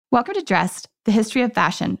Welcome to Dressed, the History of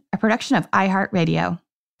Fashion, a production of iHeartRadio.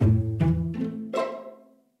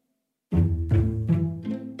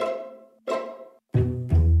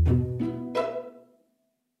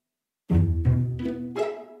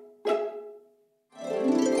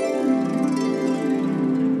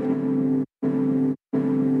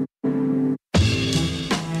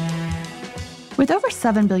 With over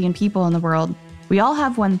 7 billion people in the world, we all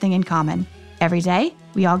have one thing in common. Every day,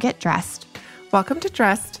 we all get dressed. Welcome to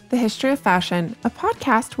Dressed, the History of Fashion, a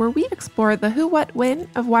podcast where we explore the who, what, when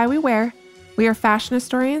of why we wear. We are fashion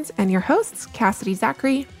historians and your hosts, Cassidy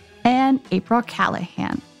Zachary and April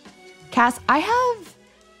Callahan. Cass, I have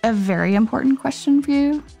a very important question for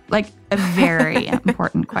you. Like, a very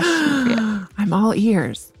important question for you. I'm all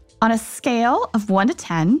ears. On a scale of 1 to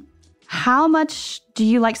 10, how much do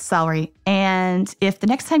you like celery? And if the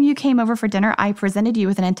next time you came over for dinner, I presented you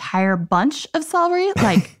with an entire bunch of celery,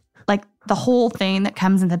 like the whole thing that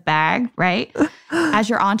comes in the bag, right? As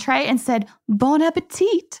your entree and said, bon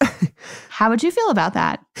appetit. How would you feel about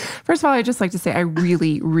that? First of all, I'd just like to say I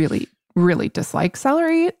really, really, really dislike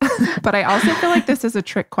celery. But I also feel like this is a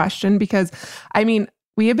trick question because, I mean,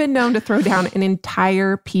 we have been known to throw down an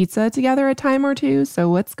entire pizza together a time or two. So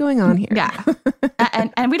what's going on here? Yeah.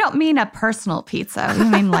 and we don't mean a personal pizza. We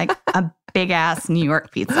mean like a big ass New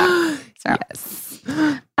York pizza. So. Yes.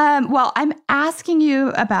 Well, I'm asking you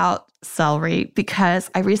about celery because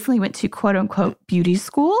I recently went to quote unquote beauty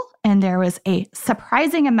school and there was a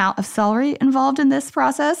surprising amount of celery involved in this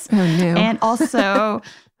process. Oh, no. And also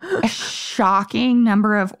a shocking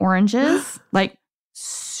number of oranges, like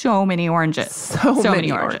so many oranges. So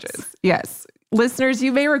many oranges. Yes. Listeners,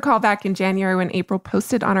 you may recall back in January when April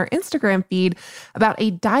posted on our Instagram feed about a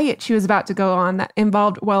diet she was about to go on that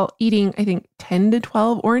involved, eating, I think, 10 to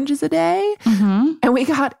 12 oranges a day. Mm-hmm. And we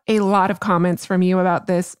got a lot of comments from you about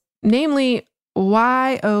this, namely,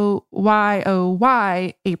 why,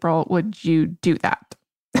 April, would you do that?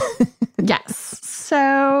 Yes.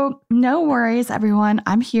 So no worries, everyone.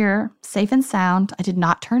 I'm here, safe and sound. I did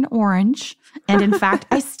not turn orange. And in fact,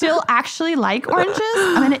 I still actually like oranges.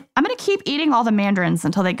 I'm gonna keep eating all the mandarins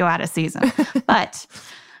until they go out of season. But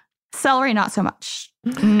celery, not so much.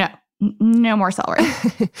 No more celery.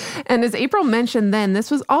 And as April mentioned then, this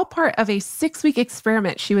was all part of a 6-week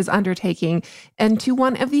experiment she was undertaking into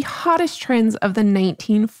one of the hottest trends of the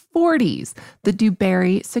 1940s, the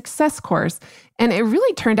DuBarry Success Course. And it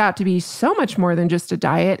really turned out to be so much more than just a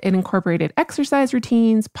diet. It incorporated exercise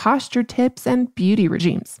routines, posture tips, and beauty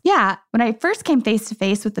regimes. Yeah. When I first came face to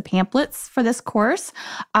face with the pamphlets for this course,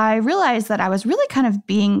 I realized that I was really kind of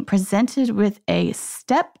being presented with a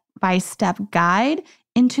step-by-step guide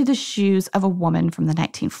into the shoes of a woman from the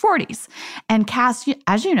 1940s. And Cass,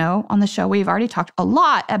 as you know, on the show, we've already talked a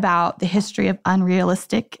lot about the history of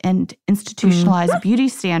unrealistic and institutionalized beauty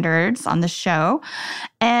standards on the show.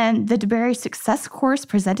 And the DuBarry Success Course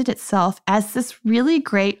presented itself as this really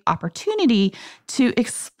great opportunity to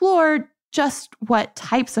explore just what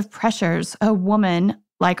types of pressures a woman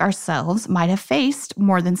like ourselves might have faced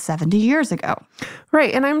more than 70 years ago.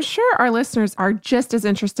 Right. And I'm sure our listeners are just as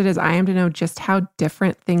interested as I am to know just how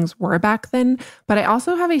different things were back then. But I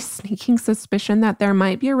also have a sneaking suspicion that there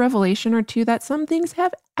might be a revelation or two that some things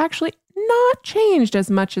have actually not changed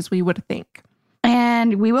as much as we would think.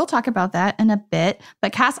 And we will talk about that in a bit.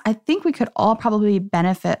 But Cass, I think we could all probably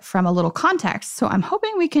benefit from a little context. So I'm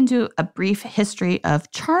hoping we can do a brief history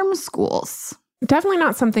of charm schools. Definitely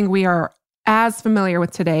not something we are as familiar with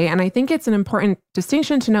today. And I think it's an important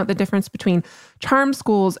distinction to note the difference between charm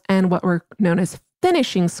schools and what were known as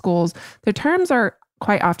finishing schools. The terms are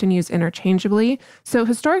quite often used interchangeably. So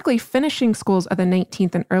historically, finishing schools of the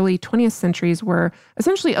 19th and early 20th centuries were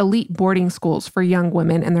essentially elite boarding schools for young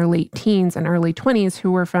women in their late teens and early 20s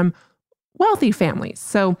who were from wealthy families.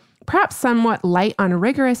 So perhaps somewhat light on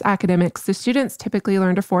rigorous academics, the students typically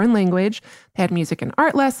learned a foreign language. They had music and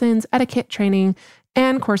art lessons, etiquette training,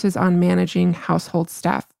 and courses on managing household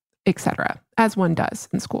staff, etc., as one does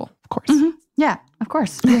in school, of course. Mm-hmm. Yeah, of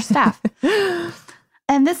course, your staff.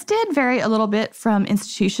 And this did vary a little bit from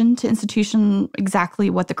institution to institution, exactly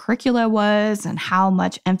what the curricula was and how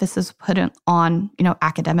much emphasis was put on,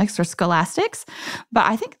 academics or scholastics. But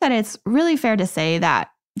I think that it's really fair to say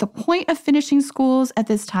that the point of finishing schools at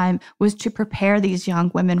this time was to prepare these young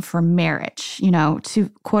women for marriage, to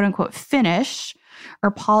quote unquote finish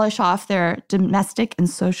or polish off their domestic and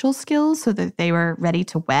social skills so that they were ready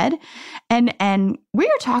to wed. And we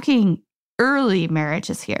are talking early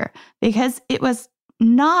marriages here because it was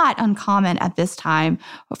not uncommon at this time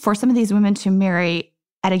for some of these women to marry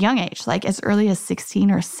at a young age, like as early as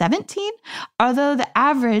 16 or 17, although the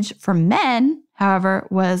average for men, however,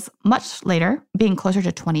 was much later, being closer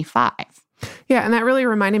to 25. Yeah, and that really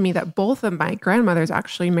reminded me that both of my grandmothers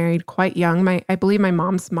actually married quite young. I believe my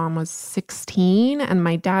mom's mom was 16 and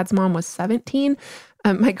my dad's mom was 17.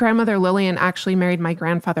 My grandmother Lillian actually married my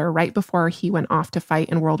grandfather right before he went off to fight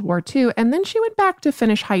in World War II, and then she went back to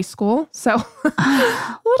finish high school. So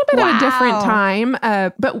a little bit of a different time.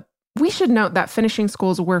 But we should note that finishing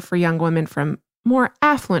schools were for young women from more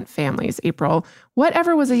affluent families, April.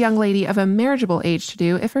 Whatever was a young lady of a marriageable age to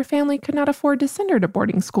do if her family could not afford to send her to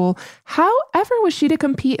boarding school? However was she to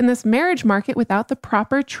compete in this marriage market without the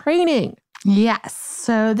proper training? Yes.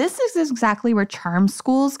 So this is exactly where charm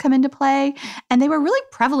schools come into play. And they were really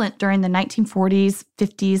prevalent during the 1940s,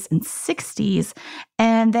 50s, and 60s.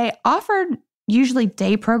 And they offered usually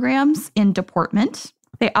day programs in deportment.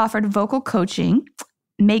 They offered vocal coaching,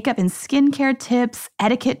 makeup and skincare tips,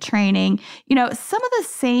 etiquette training, some of the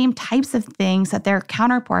same types of things that their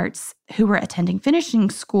counterparts who were attending finishing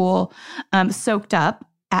school soaked up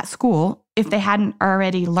at school if they hadn't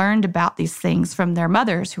already learned about these things from their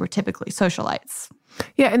mothers who were typically socialites.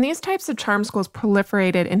 Yeah, and these types of charm schools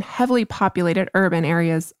proliferated in heavily populated urban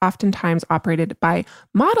areas, oftentimes operated by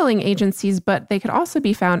modeling agencies, but they could also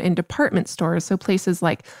be found in department stores. So places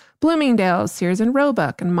like Bloomingdale's, Sears and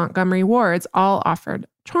Roebuck, and Montgomery Ward's all offered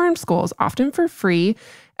charm schools, often for free,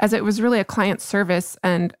 as it was really a client service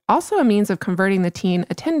and also a means of converting the teen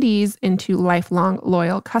attendees into lifelong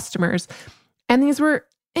loyal customers. And these were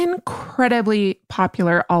incredibly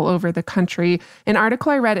popular all over the country. An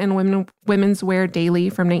article I read in Women's Wear Daily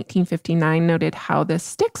from 1959 noted how the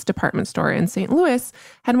Styx department store in St. Louis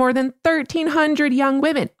had more than 1,300 young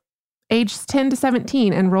women aged 10 to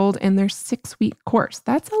 17 enrolled in their 6-week course.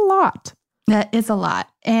 That's a lot. That is a lot.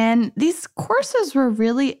 And these courses were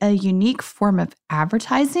really a unique form of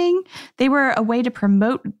advertising. They were a way to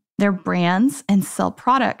promote their brands and sell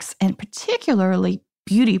products, and particularly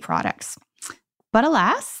beauty products. But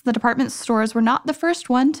alas, the department stores were not the first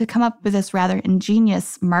one to come up with this rather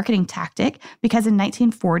ingenious marketing tactic, because in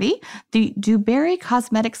 1940, the DuBarry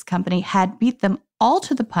Cosmetics Company had beat them all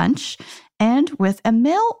to the punch, and with a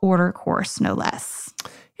mail order course, no less.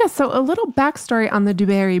 Yeah, so a little backstory on the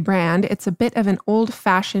DuBarry brand. It's a bit of an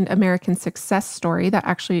old-fashioned American success story that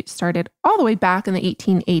actually started all the way back in the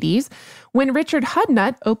 1880s when Richard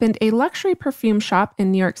Hudnut opened a luxury perfume shop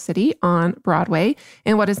in New York City on Broadway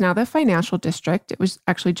in what is now the Financial District. It was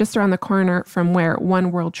actually just around the corner from where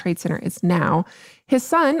One World Trade Center is now. His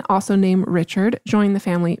son, also named Richard, joined the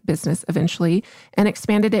family business eventually and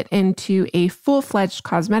expanded it into a full-fledged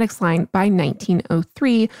cosmetics line by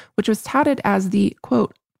 1903, which was touted as the,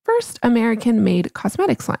 quote, first American-made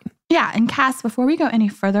cosmetics line. Yeah, and Cass, before we go any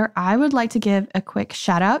further, I would like to give a quick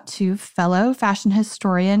shout out to fellow fashion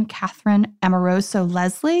historian Catherine Amoroso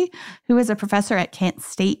Leslie, who is a professor at Kent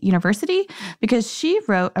State University, because she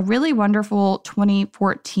wrote a really wonderful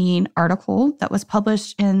 2014 article that was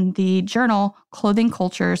published in the journal Clothing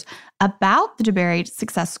Cultures about the DuBarry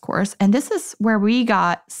Success Course. And this is where we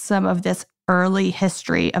got some of this early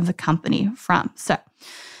history of the company from. So,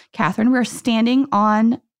 Catherine, we're standing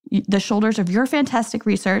on the shoulders of your fantastic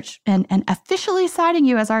research and officially citing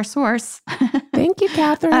you as our source. Thank you,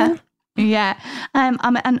 Catherine. Yeah.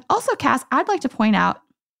 And also, Cass, I'd like to point out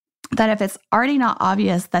that if it's already not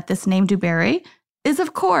obvious that this name DuBarry is,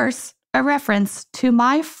 of course, a reference to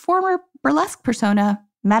my former burlesque persona,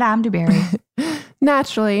 Madame DuBarry.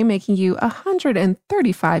 Naturally, making you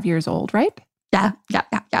 135 years old, right? Yeah.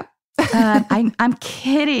 I'm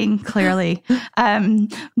kidding, clearly.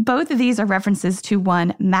 Both of these are references to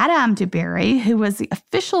one Madame DuBarry, who was the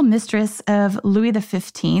official mistress of Louis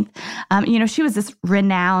XV. She was this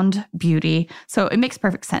renowned beauty. So it makes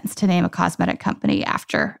perfect sense to name a cosmetic company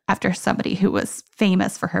after somebody who was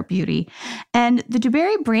famous for her beauty. And the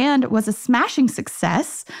DuBarry brand was a smashing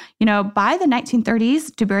success. By the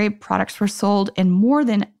 1930s, DuBarry products were sold in more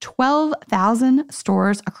than 12,000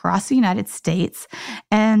 stores across the United States.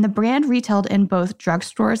 And the brand retailed in both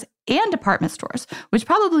drugstores and department stores, which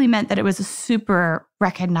probably meant that it was a super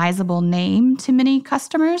recognizable name to many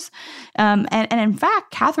customers. And in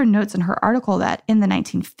fact, Catherine notes in her article that in the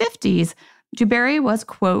 1950s, DuBarry was,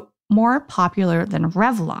 quote, more popular than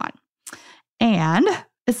Revlon. And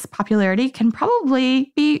its popularity can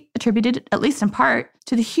probably be attributed, at least in part,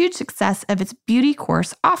 to the huge success of its beauty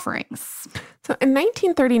course offerings. So in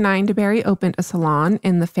 1939, DuBarry opened a salon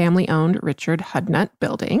in the family-owned Richard Hudnut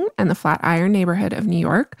building in the Flatiron neighborhood of New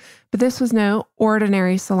York. But this was no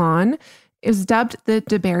ordinary salon. It was dubbed the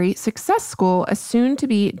DeBerry Success School. A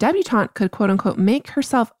soon-to-be debutante could, quote-unquote, make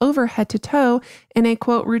herself over head to toe in a,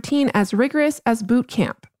 quote, routine as rigorous as boot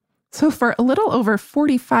camp. So for a little over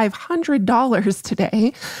 $4,500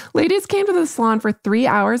 today, ladies came to the salon for 3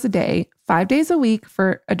 hours a day, 5 days a week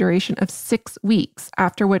for a duration of 6 weeks,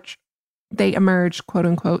 after which they emerged, quote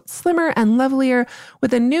unquote, slimmer and lovelier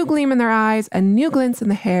with a new gleam in their eyes and new glints in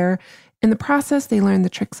the hair. In the process, they learned the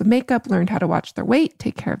tricks of makeup, learned how to watch their weight,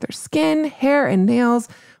 take care of their skin, hair, and nails.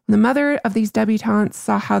 When the mother of these debutantes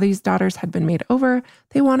saw how these daughters had been made over,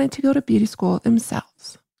 they wanted to go to beauty school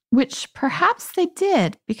themselves. Which perhaps they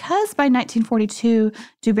did, because by 1942,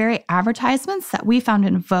 DuBarry advertisements that we found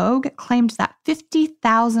in Vogue claimed that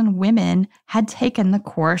 50,000 women had taken the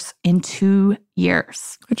course in 2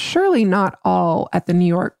 years. It's surely not all at the New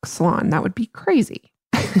York salon. That would be crazy.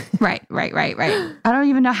 Right. I don't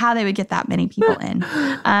even know how they would get that many people in.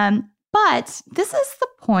 But this is the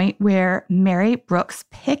point where Mary Brooks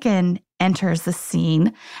Picken enters the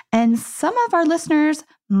scene. And some of our listeners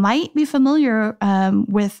might be familiar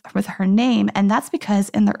with her name. And that's because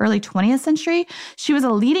in the early 20th century, she was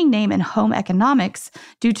a leading name in home economics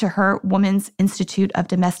due to her Women's Institute of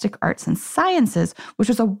Domestic Arts and Sciences, which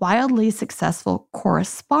was a wildly successful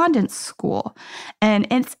correspondence school. And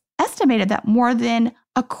it's estimated that more than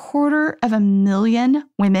 250,000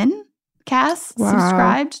 women, Cass,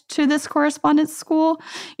 subscribed to this correspondence school.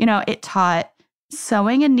 You know, it taught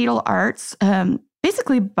sewing and needle arts,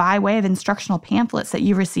 basically by way of instructional pamphlets that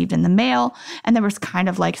you received in the mail. And there was kind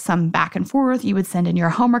of like some back and forth. You would send in your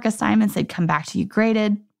homework assignments. They'd come back to you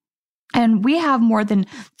graded. And we have more than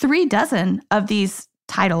 36 of these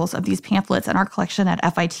titles of these pamphlets in our collection at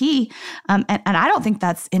FIT. And I don't think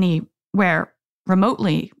that's anywhere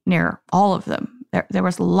remotely near all of them. There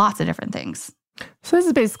was lots of different things. So this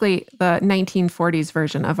is basically the 1940s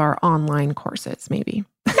version of our online courses, maybe.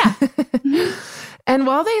 Yeah. And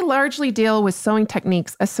while they largely deal with sewing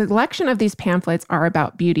techniques, a selection of these pamphlets are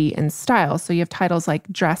about beauty and style. So you have titles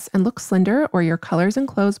like Dress and Look Slender, or Your Colors and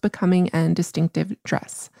Clothes Becoming and Distinctive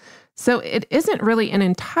Dress. So it isn't really an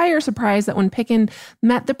entire surprise that when Picken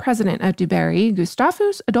met the president of DuBarry,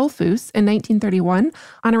 Gustavus Adolphus, in 1931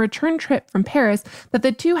 on a return trip from Paris, that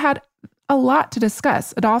the two had a lot to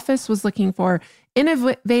discuss. Adolphus was looking for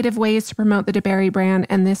innovative ways to promote the DuBarry brand,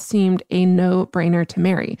 and this seemed a no-brainer to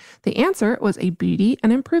Mary. The answer was a beauty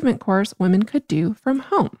and improvement course women could do from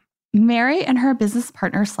home. Mary and her business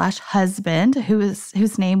partner / husband,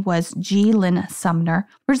 whose name was G. Lynn Sumner,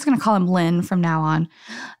 we're just going to call him Lynn from now on.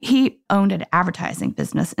 He owned an advertising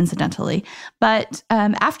business, incidentally. But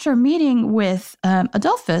after meeting with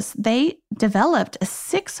Adolphus, they developed a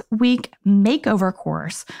 6-week makeover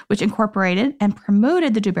course, which incorporated and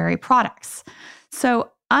promoted the DuBarry products.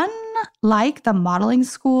 So unlike the modeling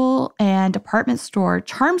school and department store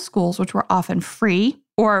charm schools, which were often free,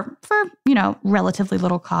 or for, relatively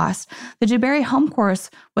little cost, the DuBarry Home Course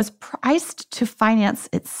was priced to finance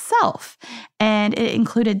itself. And it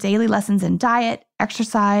included daily lessons in diet,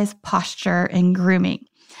 exercise, posture, and grooming.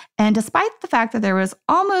 And despite the fact that there was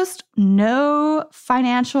almost no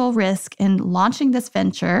financial risk in launching this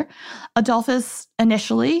venture, Adolphus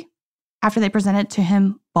initially, after they presented to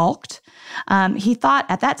him, balked. He thought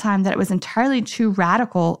at that time that it was entirely too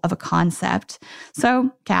radical of a concept.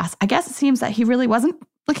 So, Cass, I guess it seems that he really wasn't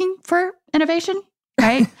looking for innovation,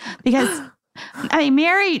 right? Because,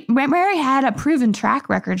 Mary had a proven track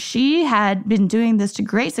record. She had been doing this to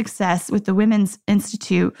great success with the Women's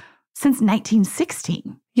Institute since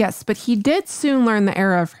 1916. Yes, but he did soon learn the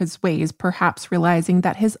error of his ways, perhaps realizing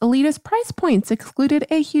that his elitist price points excluded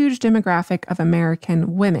a huge demographic of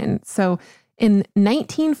American women. So in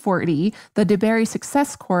 1940, the DuBarry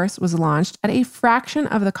Success Course was launched at a fraction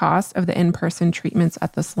of the cost of the in-person treatments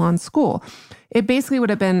at the salon school. It basically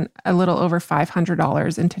would have been a little over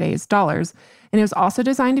 $500 in today's dollars. And it was also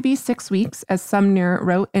designed to be 6 weeks, as Sumner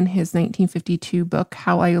wrote in his 1952 book,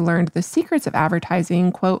 How I Learned the Secrets of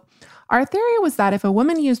Advertising, quote, "Our theory was that if a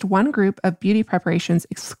woman used one group of beauty preparations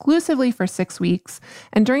exclusively for 6 weeks,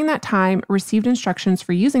 and during that time received instructions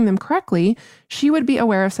for using them correctly, she would be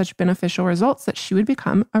aware of such beneficial results that she would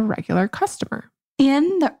become a regular customer."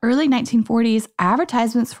 In the early 1940s,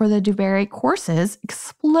 advertisements for the DuBarry courses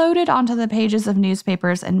exploded onto the pages of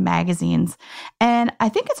newspapers and magazines. And I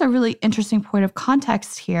think it's a really interesting point of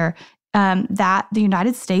context here that the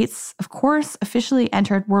United States, of course, officially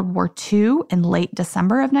entered World War II in late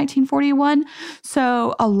December of 1941.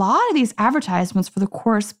 So a lot of these advertisements for the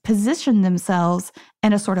course positioned themselves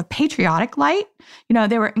in a sort of patriotic light.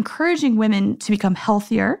 They were encouraging women to become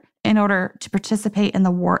healthier in order to participate in the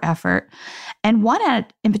war effort. And one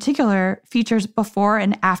ad in particular features before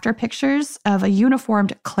and after pictures of a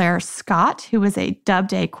uniformed Claire Scott, who was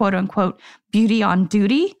dubbed a quote unquote beauty on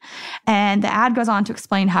duty. And the ad goes on to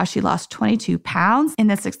explain how she lost 22 pounds in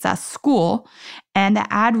the Success School. And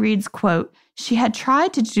the ad reads, quote, "She had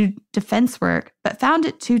tried to do defense work, but found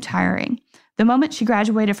it too tiring. The moment she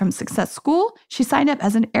graduated from Success School, she signed up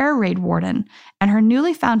as an air raid warden, and her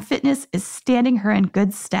newly found fitness is standing her in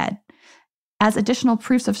good stead. As additional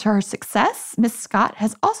proofs of her success, Miss Scott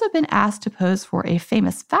has also been asked to pose for a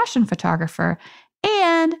famous fashion photographer,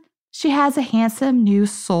 and she has a handsome new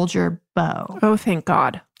soldier beau." Oh, thank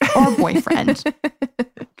God. Or boyfriend.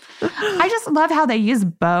 I just love how they use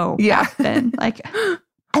beau back then.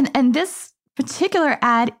 And this particular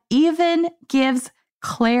ad even gives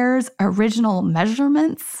Claire's original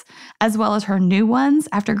measurements as well as her new ones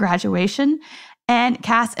after graduation. And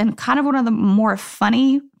Cass, and kind of one of the more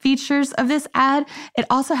funny features of this ad, it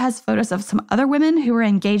also has photos of some other women who were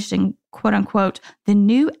engaged in, quote unquote, the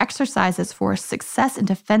new exercises for success in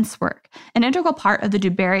defense work, an integral part of the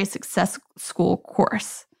DuBarry Success School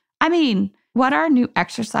course. I mean, what are new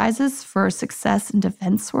exercises for success in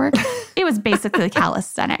defense work? It was basically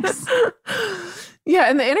calisthenics.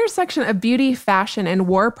 Yeah, and the intersection of beauty, fashion, and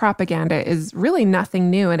war propaganda is really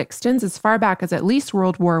nothing new. It extends as far back as at least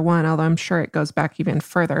World War I, although I'm sure it goes back even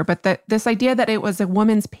further. But this idea that it was a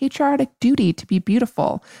woman's patriotic duty to be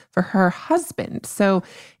beautiful for her husband. So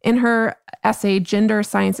in her essay, Gender,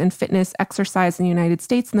 Science, and Fitness, Exercise in the United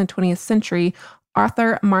States in the 20th Century,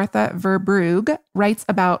 author Martha Verbrugge writes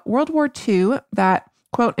about World War II that,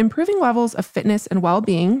 quote, "improving levels of fitness and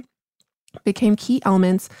well-being became key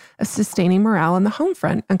elements of sustaining morale on the home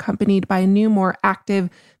front, accompanied by a new, more active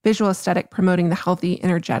visual aesthetic promoting the healthy,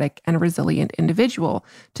 energetic, and resilient individual.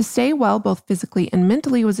 To stay well both physically and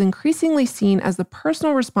mentally was increasingly seen as the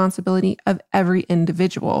personal responsibility of every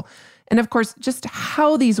individual." And of course, just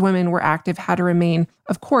how these women were active had to remain,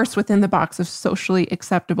 of course, within the box of socially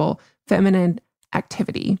acceptable feminine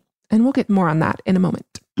activity. And we'll get more on that in a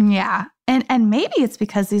moment. Yeah. And maybe it's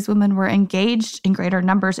because these women were engaged in greater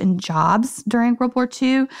numbers in jobs during World War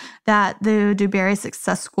II that the DuBarry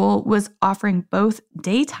Success School was offering both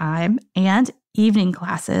daytime and evening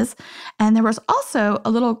classes. And there was also a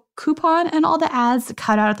little coupon in all the ads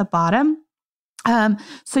cut out at the bottom.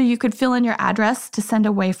 So you could fill in your address to send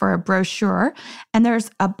away for a brochure. And there's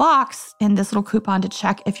a box in this little coupon to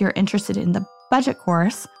check if you're interested in the budget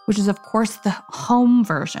course, which is, of course, the home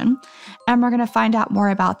version. And we're going to find out more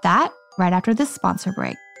about that right after this sponsor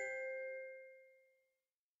break.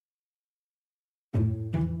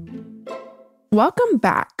 Welcome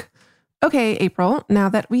back. Okay, April, now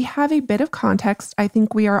that we have a bit of context, I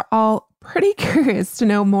think we are all pretty curious to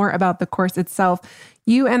know more about the course itself.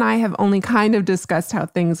 You and I have only kind of discussed how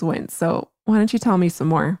things went, so why don't you tell me some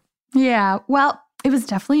more? Yeah, well, it was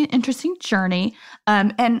definitely an interesting journey.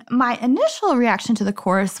 And my initial reaction to the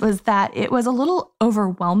course was that it was a little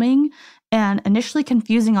overwhelming and initially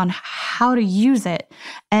confusing on how to use it.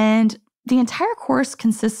 And the entire course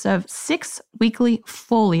consists of 6 weekly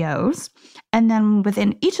folios. And then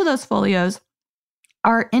within each of those folios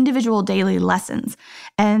are individual daily lessons.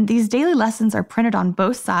 And these daily lessons are printed on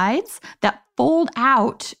both sides that fold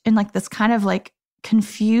out in like this kind of like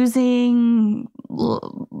confusing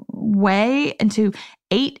way into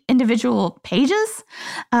 8 individual pages.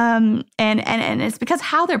 And it's because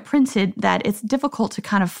how they're printed that it's difficult to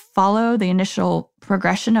kind of follow the initial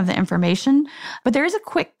progression of the information. But there is a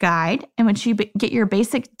quick guide in which you get your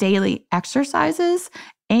basic daily exercises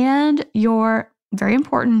and your, very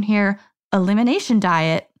important here, elimination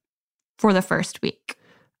diet for the first week.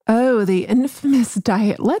 Oh, the infamous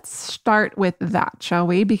diet. Let's start with that, shall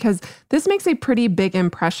we? Because this makes a pretty big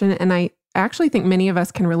impression, and I actually think many of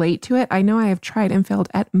us can relate to it. I know I have tried and failed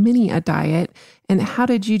at many a diet. And how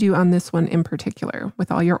did you do on this one in particular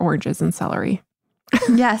with all your oranges and celery?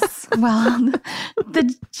 Yes. Well,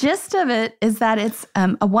 the gist of it is that it's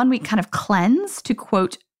a 1-week kind of cleanse to,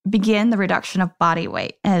 quote, begin the reduction of body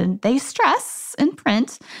weight. And they stress in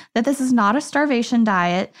print that this is not a starvation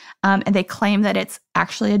diet, and they claim that it's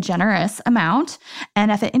actually a generous amount. And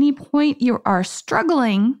if at any point you are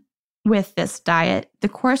struggling with this diet, the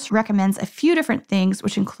course recommends a few different things,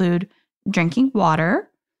 which include drinking water,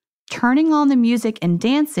 turning on the music and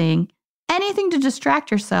dancing, anything to distract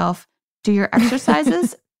yourself, do your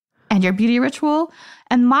exercises and your beauty ritual,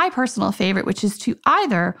 and my personal favorite, which is to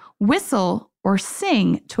either whistle or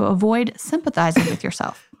sing to avoid sympathizing with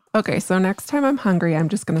yourself. Okay, so next time I'm hungry, I'm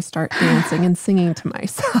just going to start dancing and singing to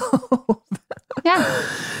myself. Yeah.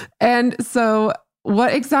 And so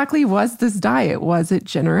what exactly was this diet? Was it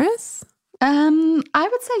generous? I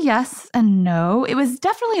would say yes and no. It was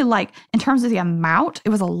definitely like, in terms of the amount, it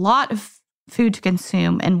was a lot of food to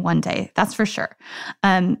consume in one day. That's for sure.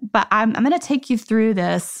 But I'm going to take you through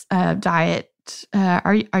this diet.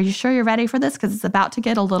 Are you sure you're ready for this? Because it's about to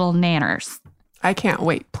get a little nanners. I can't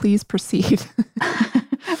wait. Please proceed.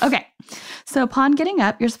 Okay. So upon getting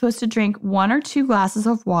up, you're supposed to drink 1 or 2 glasses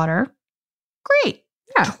of water. Great.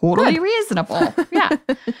 Yeah, totally good. reasonable. Yeah.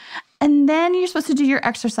 And then you're supposed to do your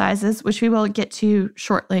exercises, which we will get to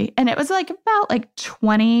shortly. And it was about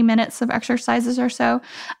 20 minutes of exercises or so.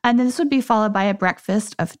 And then this would be followed by a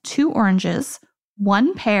breakfast of 2 oranges,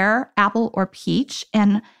 1 pear, apple, or peach,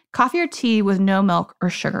 and coffee or tea with no milk or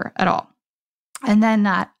sugar at all. And then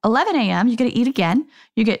at 11 a.m., you get to eat again.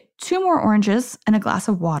 You get 2 more oranges and a glass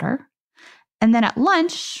of water. And then at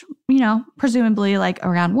lunch, presumably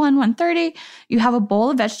around 1:30, you have a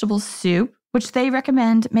bowl of vegetable soup, which they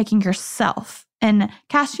recommend making yourself. And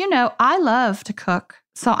Cass, I love to cook.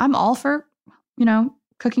 So I'm all for,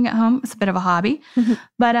 cooking at home. It's a bit of a hobby. Mm-hmm.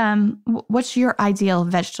 But what's your ideal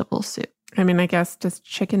vegetable soup? I mean, I guess does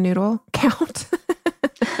chicken noodle count?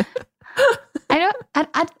 I don't.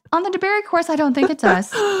 On the DeBerry course, I don't think it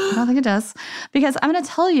does. I don't think it does, because I'm going to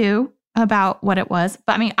tell you about what it was.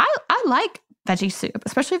 But I mean, I like veggie soup,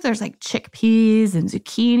 especially if there's chickpeas and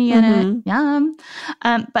zucchini in it. Yum.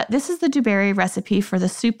 But this is the DeBerry recipe for the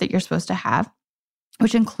soup that you're supposed to have,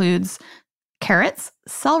 which includes carrots,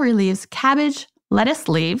 celery leaves, cabbage, lettuce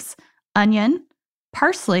leaves, onion,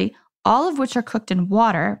 parsley, all of which are cooked in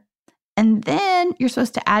water. And then you're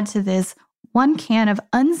supposed to add to this 1 can of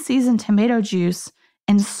unseasoned tomato juice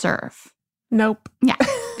and serve. Nope. Yeah.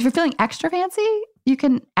 If you're feeling extra fancy, you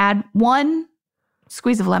can add 1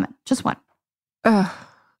 squeeze of lemon, just 1.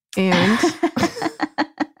 And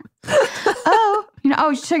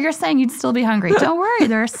so you're saying you'd still be hungry. Don't worry,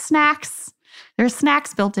 there are snacks. There are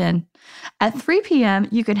snacks built in. At 3 p.m.,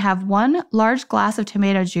 you can have 1 large glass of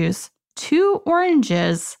tomato juice, 2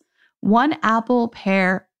 oranges, 1 apple,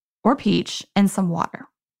 pear, or peach, and some water.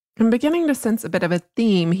 I'm beginning to sense a bit of a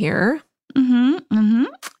theme here.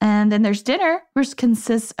 And then there's dinner, which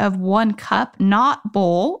consists of 1 cup, not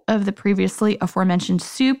bowl, of the previously aforementioned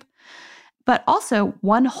soup, but also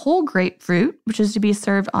 1 whole grapefruit, which is to be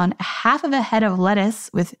served on half of a head of lettuce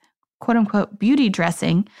with quote unquote beauty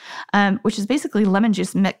dressing, which is basically lemon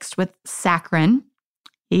juice mixed with saccharin.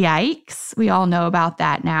 Yikes. We all know about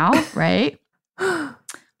that now, right? But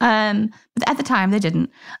at the time, they didn't.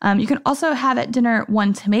 You can also have at dinner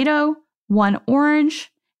 1 tomato, 1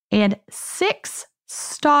 orange, and 6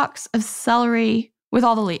 stalks of celery with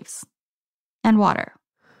all the leaves and water.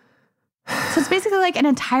 So it's basically like an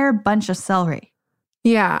entire bunch of celery.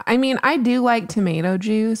 Yeah. I mean, I do like tomato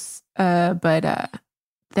juice, but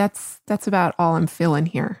that's about all I'm feeling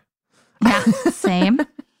here. Yeah, same.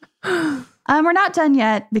 We're not done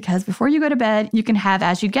yet, because before you go to bed, you can have,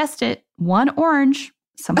 as you guessed it, 1 orange,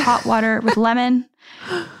 some hot water with lemon.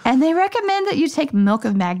 And they recommend that you take milk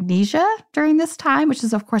of magnesia during this time, which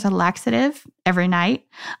is, of course, a laxative every night.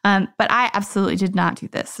 But I absolutely did not do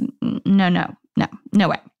this. No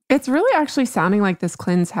way. It's really actually sounding like this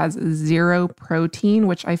cleanse has 0 protein,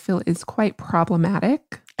 which I feel is quite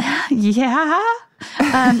problematic. Yeah.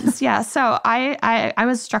 So I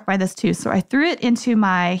was struck by this too. So I threw it into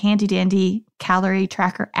my handy dandy calorie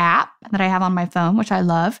tracker app that I have on my phone, which I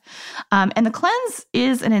love. And the cleanse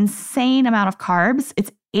is an insane amount of carbs.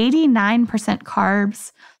 It's 89%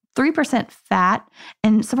 carbs, 3% fat.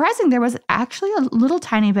 And surprising, there was actually a little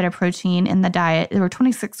tiny bit of protein in the diet. There were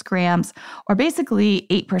 26 grams, or basically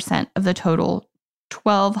 8% of the total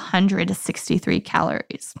 1,263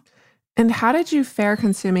 calories. And how did you fare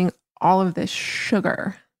consuming all of this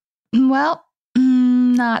sugar? Well,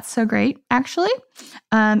 not so great, actually.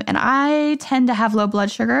 And I tend to have low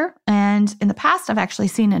blood sugar. And in the past, I've actually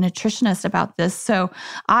seen a nutritionist about this. So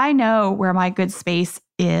I know where my good space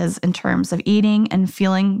is in terms of eating and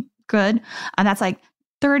feeling good. And that's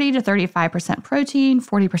 30 to 35% protein,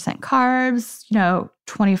 40% carbs,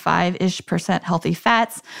 25-ish% healthy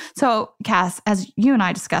fats. So Cass, as you and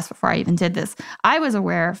I discussed before I even did this, I was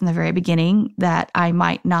aware from the very beginning that I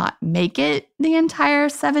might not make it the entire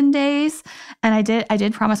 7 days. And I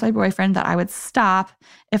did promise my boyfriend that I would stop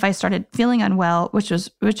if I started feeling unwell, which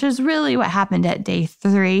is really what happened at day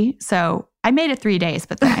 3. So I made it 3 days,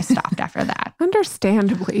 but then I stopped after that.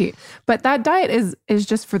 Understandably. But that diet is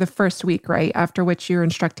just for the first week, right? After which you're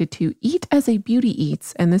instructed to eat as a beauty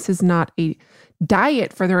eats. And this is not a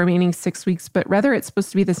diet for the remaining 6 weeks, but rather it's supposed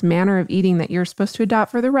to be this manner of eating that you're supposed to adopt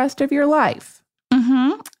for the rest of your life.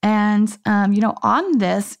 And, on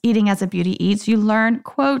this eating as a beauty eats, you learn,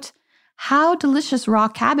 quote, how delicious raw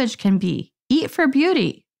cabbage can be. Eat for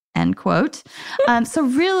beauty. end quote. So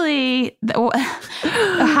really,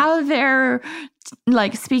 how they're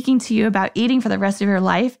like speaking to you about eating for the rest of your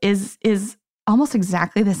life is almost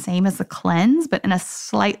exactly the same as the cleanse, but in a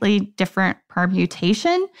slightly different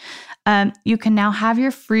permutation. You can now have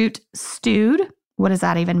your fruit stewed. What does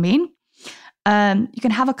that even mean? You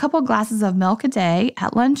can have a couple glasses of milk a day.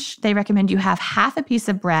 At lunch, they recommend you have half a piece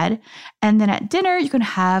of bread. And then at dinner, you can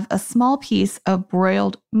have a small piece of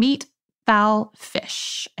broiled meat, fowl,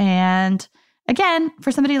 fish. And again,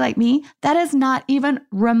 for somebody like me, that is not even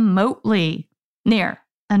remotely near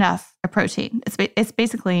enough a protein. It's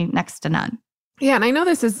basically next to none. Yeah, and I know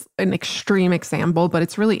this is an extreme example, but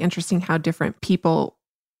it's really interesting how different people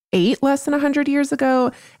ate less than 100 years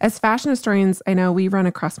ago. As fashion historians, I know we run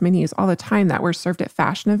across menus all the time that were served at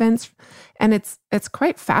fashion events, and it's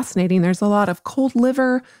quite fascinating. There's a lot of cold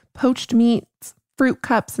liver, poached meats, fruit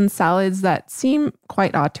cups, and salads that seem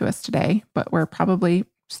quite odd to us today, but were probably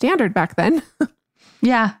standard back then.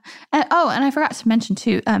 Yeah. And I forgot to mention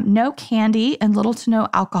too, no candy and little to no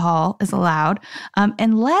alcohol is allowed,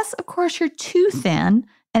 unless, of course, you're too thin.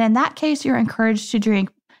 And in that case, you're encouraged to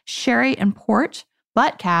drink sherry and port.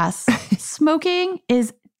 But Cass, smoking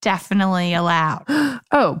is definitely allowed.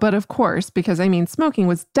 Oh, but of course, because smoking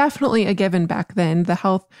was definitely a given back then. The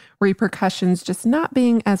health repercussions just not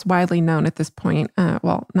being as widely known at this point.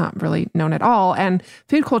 Well, not really known at all. And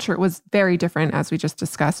food culture was very different, as we just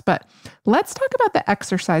discussed. But let's talk about the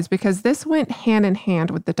exercise, because this went hand in hand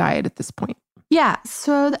with the diet at this point. Yeah.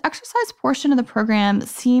 So the exercise portion of the program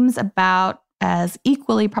seems about as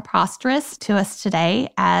equally preposterous to us today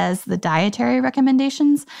as the dietary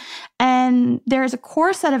recommendations. And there's a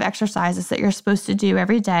core set of exercises that you're supposed to do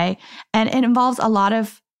every day, and it involves a lot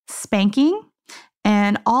of spanking.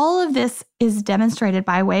 And all of this is demonstrated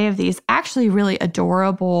by way of these actually really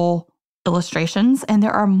adorable illustrations. And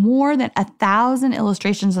there are more than 1,000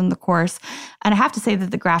 illustrations in the course. And I have to say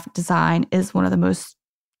that the graphic design is one of the most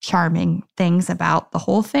charming things about the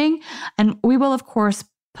whole thing. And we will, of course,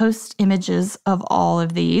 post images of all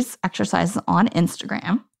of these exercises on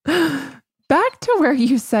Instagram. Back to where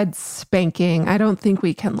you said spanking. I don't think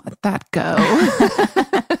we can let that go.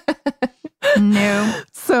 No.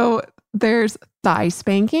 So there's thigh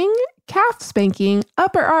spanking, calf spanking,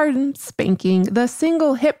 upper arm spanking, the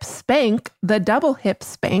single hip spank, the double hip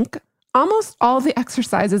spank. Almost all the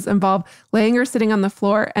exercises involve laying or sitting on the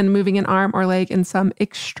floor and moving an arm or leg in some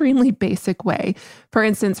extremely basic way. For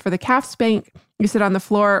instance, for the calf spank, you sit on the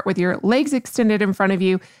floor with your legs extended in front of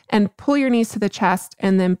you and pull your knees to the chest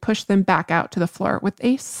and then push them back out to the floor with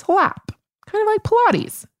a slap, kind of like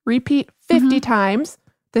Pilates. Repeat 50 times.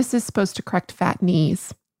 This is supposed to correct fat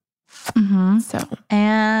knees.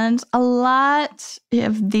 And a lot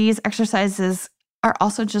of these exercises are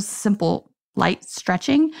also just simple light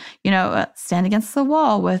stretching. Stand against the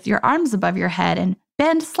wall with your arms above your head and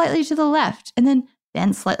bend slightly to the left and then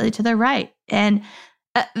bend slightly to the right. And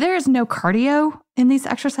there is no cardio in these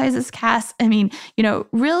exercises, Cass.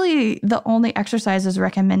 Really the only exercises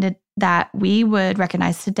recommended that we would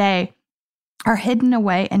recognize today are hidden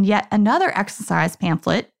away in yet another exercise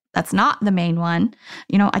pamphlet. That's not the main one.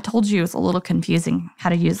 I told you it's a little confusing how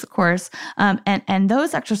to use the course. And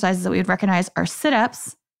those exercises that we would recognize are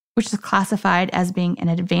sit-ups, which is classified as being an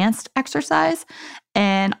advanced exercise,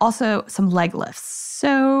 and also some leg lifts.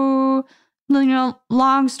 So,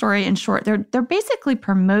 long story in short, they're basically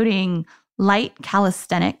promoting light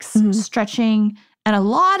calisthenics, stretching, and a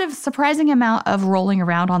lot of surprising amount of rolling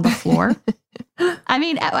around on the floor.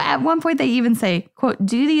 At one point they even say, quote,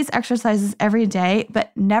 do these exercises every day,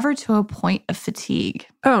 but never to a point of fatigue.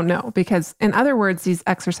 Oh, no, because in other words, these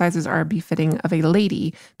exercises are befitting of a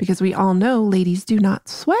lady, because we all know ladies do not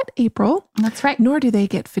sweat, April. That's right. Nor do they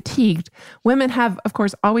get fatigued. Women have, of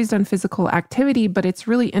course, always done physical activity, but it's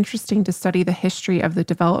really interesting to study the history of the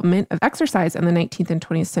development of exercise in the 19th and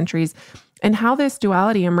 20th centuries and how this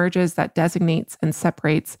duality emerges that designates and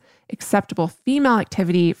separates acceptable female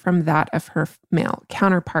activity from that of her male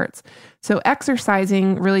counterparts. So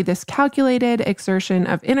exercising, really this calculated exertion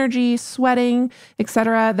of energy, sweating,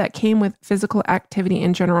 etc., that came with physical activity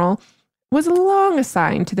in general, was long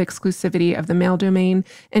assigned to the exclusivity of the male domain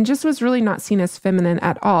and just was really not seen as feminine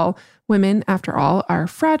at all. Women, after all, are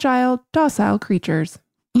fragile, docile creatures.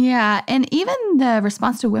 Yeah, and even the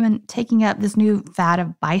response to women taking up this new fad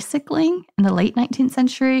of bicycling in the late 19th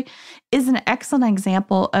century is an excellent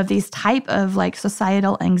example of these type of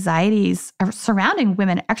societal anxieties surrounding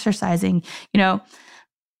women exercising.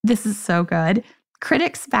 This is so good.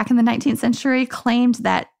 Critics back in the 19th century claimed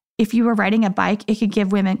that if you were riding a bike, it could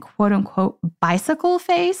give women quote unquote bicycle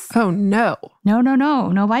face. Oh, no.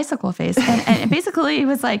 No bicycle face. And basically it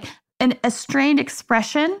was like, a strained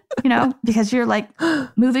expression, because you're like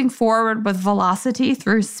moving forward with velocity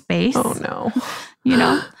through space. Oh,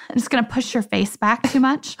 no. It's going to push your face back too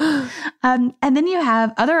much. And then you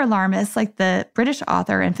have other alarmists like the British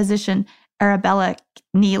author and physician Arabella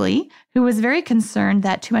Neely, who was very concerned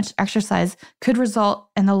that too much exercise could result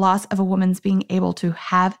in the loss of a woman's being able to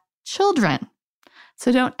have children.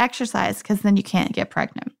 So don't exercise because then you can't get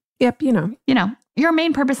pregnant. Yep, Your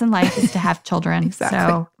main purpose in life is to have children. Exactly.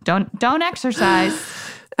 So don't exercise.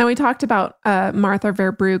 And we talked about Martha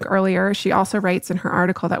Verbrugge earlier. She also writes in her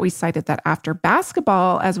article that we cited that after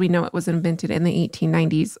basketball, as we know it was invented in the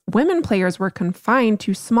 1890s, women players were confined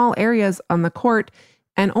to small areas on the court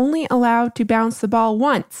and only allowed to bounce the ball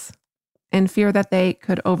once in fear that they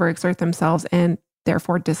could overexert themselves and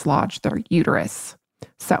therefore dislodge their uterus.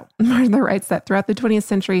 So Martha writes that throughout the 20th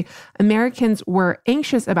century, Americans were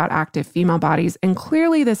anxious about active female bodies, and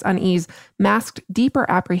clearly this unease masked deeper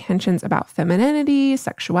apprehensions about femininity,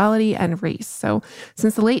 sexuality, and race. So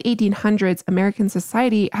since the late 1800s, American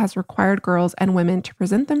society has required girls and women to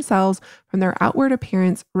present themselves from their outward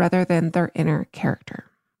appearance rather than their inner character.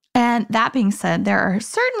 And that being said, there are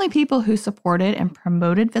certainly people who supported and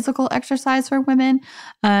promoted physical exercise for women.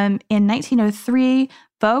 In 1903,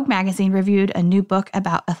 Vogue magazine reviewed a new book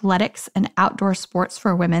about athletics and outdoor sports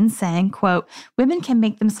for women, saying, quote, "Women can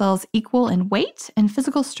make themselves equal in weight and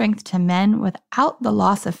physical strength to men without the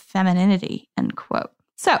loss of femininity," end quote.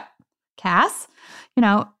 So, Cass,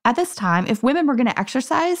 at this time, if women were going to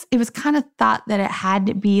exercise, it was kind of thought that it had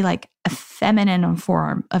to be like a feminine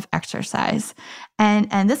form of exercise.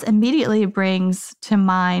 And this immediately brings to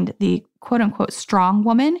mind the quote unquote strong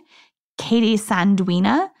woman, Katie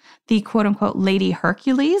Sanduina, the quote unquote Lady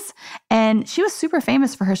Hercules. And she was super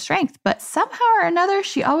famous for her strength, but somehow or another,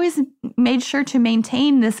 she always made sure to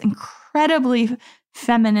maintain this incredibly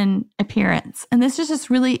feminine appearance. And this is just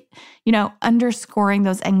really, underscoring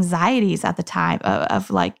those anxieties at the time of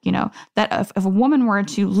that if a woman were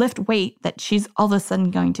to lift weight, that she's all of a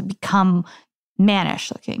sudden going to become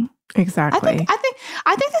mannish looking. Exactly.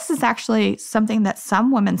 I think this is actually something that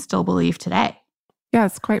some women still believe today. Yeah,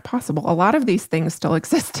 it's quite possible. A lot of these things still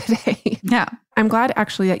exist today. Yeah. I'm glad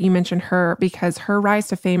actually that you mentioned her, because her rise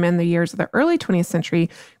to fame in the years of the early 20th century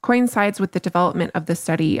coincides with the development of the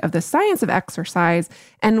study of the science of exercise.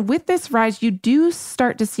 And with this rise, you do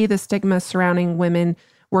start to see the stigma surrounding women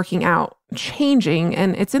working out changing.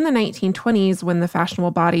 And it's in the 1920s when the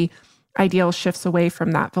fashionable body ideal shifts away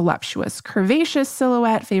from that voluptuous, curvaceous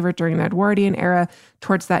silhouette favored during the Edwardian era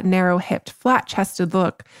towards that narrow-hipped, flat-chested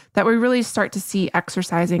look that we really start to see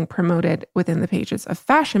exercising promoted within the pages of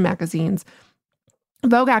fashion magazines.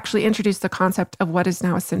 Vogue actually introduced the concept of what is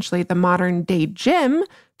now essentially the modern-day gym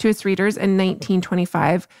to its readers in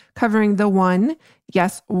 1925, covering the one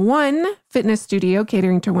fitness studio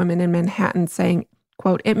catering to women in Manhattan, saying,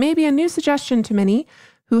 quote, "It may be a new suggestion to many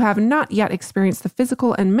who have not yet experienced the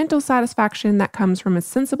physical and mental satisfaction that comes from a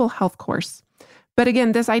sensible health course. But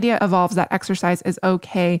again, this idea evolves that exercise is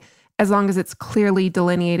okay as long as it's clearly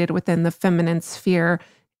delineated within the feminine sphere,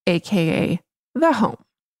 aka the home."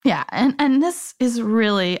 Yeah, and this is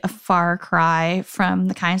really a far cry from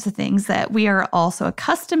the kinds of things that we are also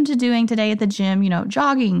accustomed to doing today at the gym,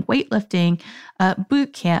 jogging, weightlifting,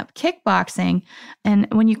 boot camp, kickboxing. And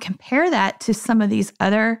when you compare that to some of these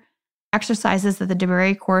other exercises that the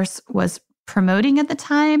DeBerry course was promoting at the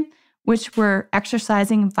time, which were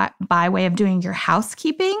exercising by way of doing your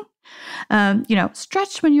housekeeping.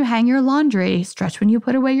 Stretch when you hang your laundry, stretch when you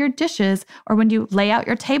put away your dishes, or when you lay out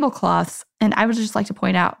your tablecloths. And I would just like to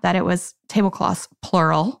point out that it was tablecloths,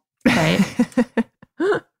 plural, right?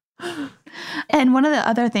 And one of the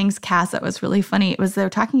other things, Cass, that was really funny, was they were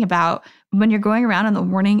talking about when you're going around in the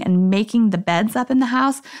morning and making the beds up in the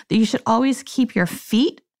house, that you should always keep your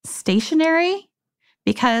feet stationary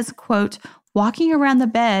because, quote, "walking around the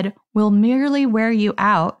bed will merely wear you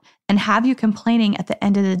out and have you complaining at the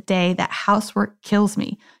end of the day that housework kills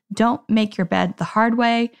me. Don't make your bed the hard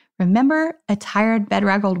way. Remember, a tired,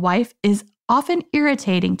 bedraggled wife is often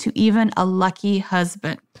irritating to even a lucky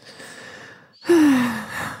husband."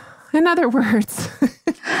 In other words.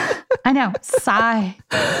 I know. Sigh.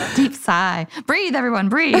 Deep sigh. Breathe, everyone.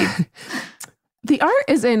 Breathe. The art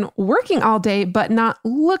is in working all day, but not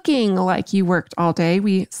looking like you worked all day.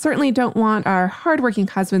 We certainly don't want our hardworking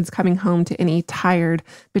husbands coming home to any tired,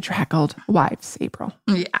 bedraggled wives, April.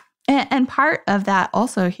 Yeah. And part of that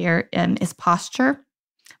also here is posture,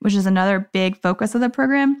 which is another big focus of the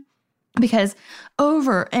program, because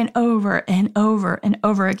over and over and over and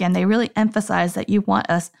over again, they really emphasize that you want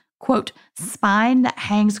a, quote, "spine that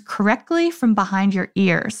hangs correctly from behind your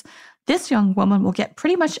ears." This young woman will get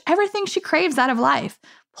pretty much everything she craves out of life.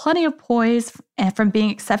 plenty of poise and from being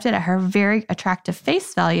accepted at her very attractive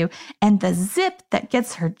face value, and the zip that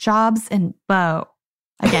gets her jobs in beau.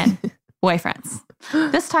 Again, boyfriends.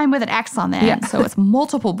 This time with an X on the end, so it's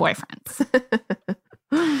multiple boyfriends.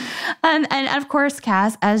 And of course,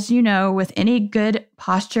 Cass, as you know, with any good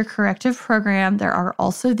posture corrective program, there are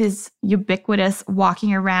also these ubiquitous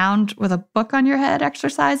walking around with a book on your head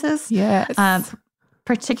exercises. Yes.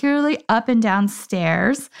 Particularly up and down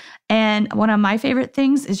stairs. And one of my favorite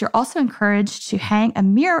things is you're also encouraged to hang a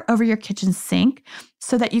mirror over your kitchen sink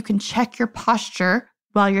so that you can check your posture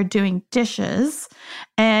while you're doing dishes.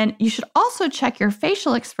 And you should also check your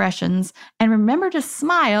facial expressions and remember to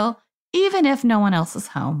smile even if no one else is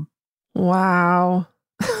home. Wow.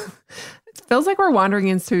 It feels like we're wandering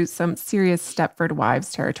into some serious Stepford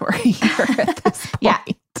Wives territory here at this point. Yeah.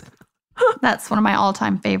 That's one of my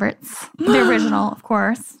all-time favorites. The original, of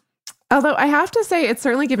course. Although I have to say, it's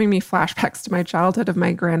certainly giving me flashbacks to my childhood of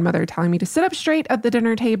my grandmother telling me to sit up straight at the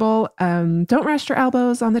dinner table. Don't rest your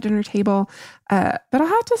elbows on the dinner table. But I'll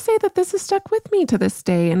have to say that this has stuck with me to this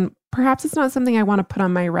day. And perhaps it's not something I want to put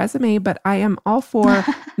on my resume, but I am all for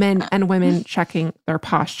men and women checking their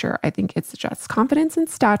posture. I think it's just confidence and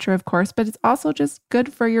stature, of course, but it's also just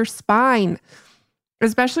good for your spine.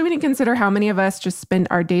 Especially when you consider how many of us just spend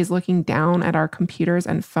our days looking down at our computers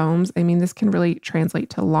and phones. I mean, this can really translate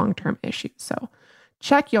to long-term issues. So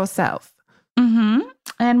check yourself. Mm-hmm.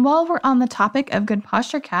 And while we're on the topic of good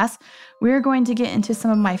posture, Cass, we're going to get into some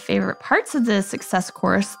of my favorite parts of the success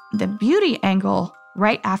course, the beauty angle,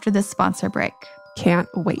 right after this sponsor break. Can't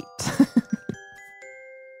wait.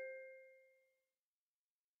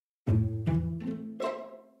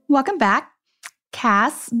 Welcome back.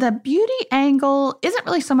 Cass, the beauty angle isn't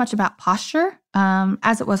really so much about posture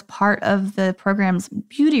as it was part of the program's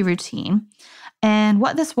beauty routine. And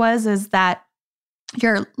what this was is that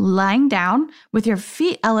you're lying down with your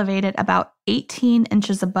feet elevated about 18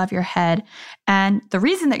 inches above your head. And the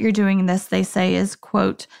reason that you're doing this, they say, is,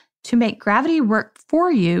 quote, to make gravity work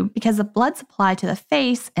for you because the blood supply to the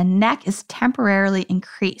face and neck is temporarily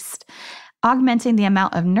increased, augmenting the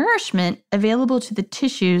amount of nourishment available to the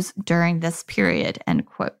tissues during this period, end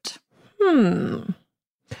quote.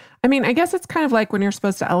 I mean, I guess it's kind of like when you're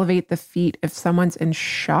supposed to elevate the feet if someone's in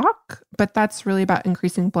shock, but that's really about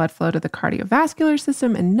increasing blood flow to the cardiovascular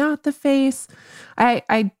system and not the face.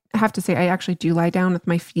 I have to say, I actually do lie down with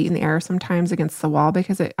my feet in the air sometimes against the wall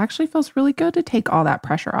because it actually feels really good to take all that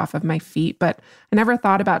pressure off of my feet. But I never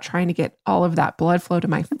thought about trying to get all of that blood flow to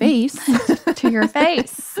my face. To your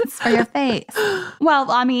face. It's for your face.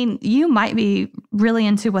 Well, I mean, you might be really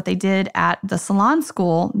into what they did at the salon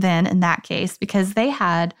school then in that case, because they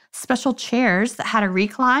had special chairs that had a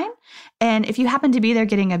recline. And if you happen to be there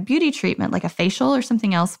getting a beauty treatment, like a facial or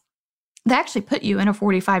something else, they actually put you in a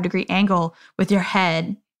 45-degree angle with your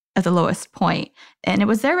head at the lowest point. And it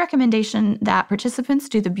was their recommendation that participants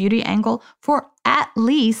do the beauty angle for at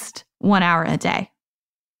least 1 hour a day.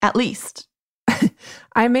 At least.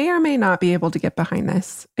 I may or may not be able to get behind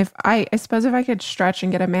this. I suppose if I could stretch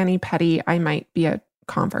and get a mani-pedi, I might be a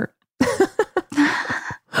convert. I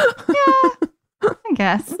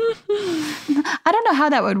guess. I don't know how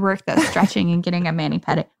that would work, though, stretching and getting a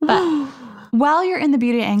mani-pedi. But while you're in the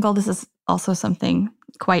beauty angle, this is also something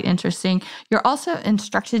quite interesting. You're also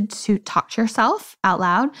instructed to talk to yourself out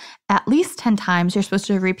loud at least 10 times. You're supposed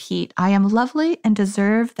to repeat, I am lovely and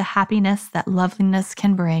deserve the happiness that loveliness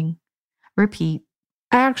can bring. Repeat.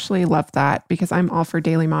 I actually love that because I'm all for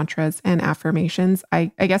daily mantras and affirmations.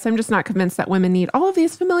 I guess I'm just not convinced that women need all of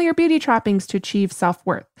these familiar beauty trappings to achieve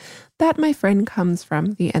self-worth. That, my friend, comes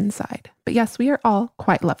from the inside. But yes, we are all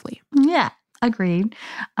quite lovely. Yeah. Agreed.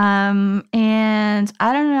 And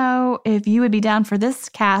I don't know if you would be down for this,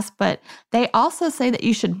 Cass, but they also say that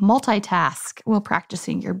you should multitask while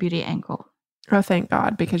practicing your beauty angle. Oh, thank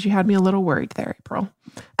God, because you had me a little worried there, April.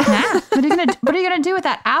 Yeah. What are you gonna do with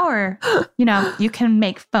that hour? You know, you can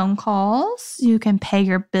make phone calls, you can pay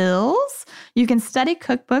your bills, you can study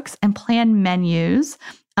cookbooks and plan menus,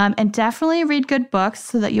 and definitely read good books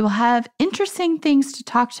so that you will have interesting things to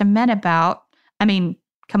talk to men about. I mean,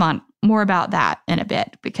 come on. More about that in a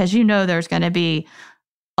bit, because you know there's going to be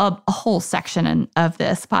a whole section of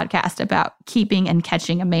this podcast about keeping and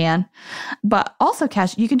catching a man. But also,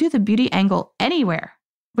 Cash, you can do the beauty angle anywhere.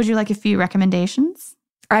 Would you like a few recommendations?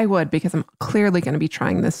 I would, because I'm clearly going to be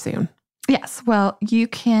trying this soon. Yes. Well, you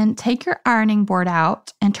can take your ironing board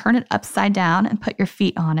out and turn it upside down and put your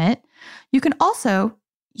feet on it. You can also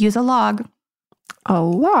use a log. A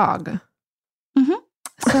log?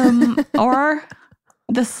 Mm-hmm. Or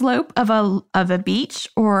the slope of a beach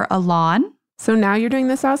or a lawn. So now you're doing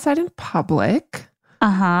this outside in public.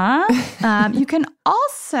 You can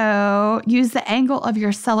also use the angle of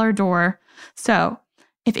your cellar door. So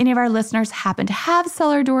if any of our listeners happen to have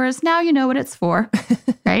cellar doors, now you know what it's for,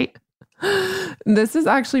 right? This is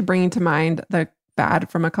actually bringing to mind the fad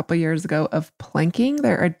from a couple years ago of planking.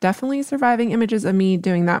 There are definitely surviving images of me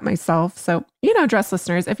doing that myself. So, dress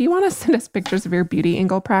listeners, if you want to send us pictures of your beauty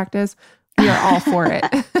angle practice, we are all for it.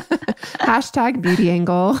 Hashtag beauty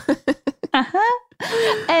angle.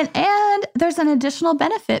 And there's an additional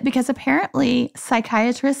benefit because apparently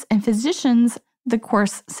psychiatrists and physicians, the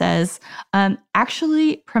course says,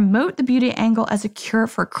 actually promote the beauty angle as a cure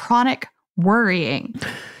for chronic worrying.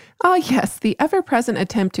 Oh, yes, the ever-present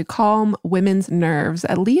attempt to calm women's nerves.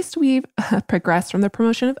 At least we've progressed from the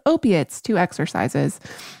promotion of opiates to exercises.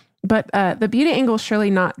 But the beauty angle is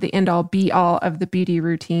surely not the end-all, be-all of the beauty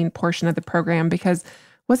routine portion of the program, because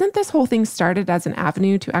wasn't this whole thing started as an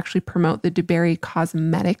avenue to actually promote the DuBarry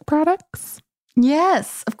cosmetic products?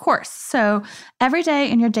 Yes, of course. So every day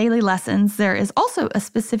in your daily lessons, there is also a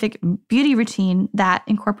specific beauty routine that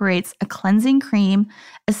incorporates a cleansing cream,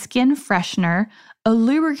 a skin freshener, a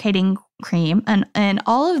lubricating cream, and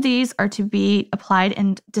all of these are to be applied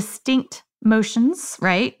in distinct motions,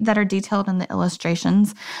 right, that are detailed in the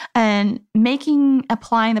illustrations. And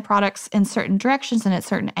applying the products in certain directions and at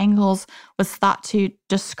certain angles was thought to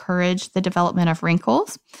discourage the development of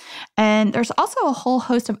wrinkles. And there's also a whole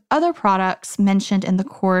host of other products mentioned in the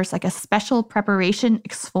course, like a special preparation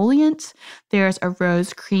exfoliant. There's a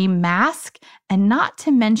rose cream mask, and not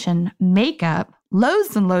to mention makeup,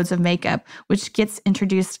 loads and loads of makeup, which gets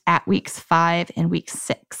introduced at weeks 5 and week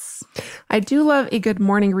 6. I do love a good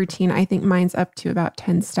morning routine. I think mine's up to about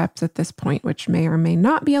 10 steps at this point, which may or may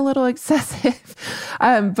not be a little excessive.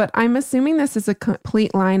 But I'm assuming this is a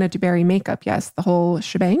complete line of DuBarry makeup. Yes, the whole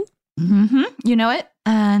shebang. Mm-hmm. You know it.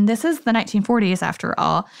 And this is the 1940s after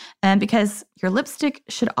all. And because your lipstick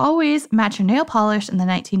should always match your nail polish in the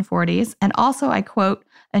 1940s. And also, I quote,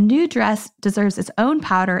 "A new dress deserves its own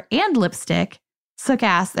powder and lipstick." So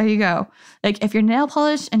Cass, there you go. Like if your nail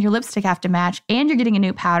polish and your lipstick have to match and you're getting a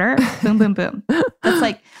new powder, boom, boom, boom. That's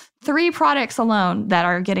like 3 products alone that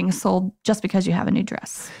are getting sold just because you have a new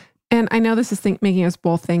dress. And I know this is making us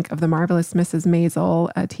both think of The Marvelous Mrs.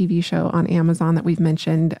 Maisel, a TV show on Amazon that we've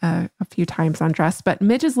mentioned a few times on Dress. But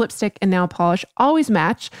Midge's lipstick and nail polish always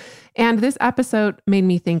match. And this episode made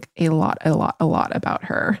me think a lot about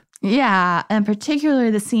her. Yeah, and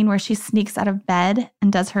particularly the scene where she sneaks out of bed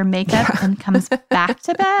and does her makeup and comes back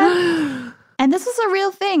to bed. And this is a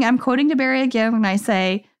real thing. I'm quoting DuBarry again when I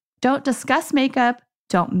say, don't discuss makeup,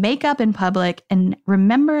 don't make up in public, and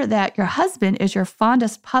remember that your husband is your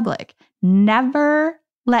fondest public. Never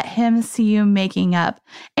let him see you making up.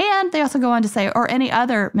 And they also go on to say, or any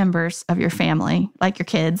other members of your family, like your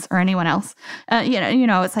kids or anyone else.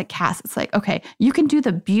 It's like Cass, it's like, okay, you can do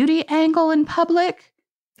the beauty angle in public,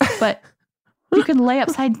 but you can lay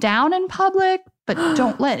upside down in public, but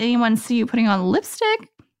don't let anyone see you putting on lipstick.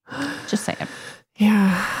 Just saying.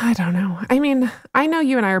 Yeah, I don't know. I mean, I know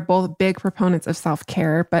you and I are both big proponents of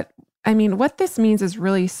self-care, but I mean, what this means is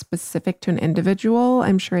really specific to an individual.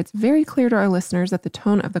 I'm sure it's very clear to our listeners that the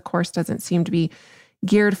tone of the course doesn't seem to be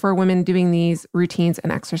geared for women doing these routines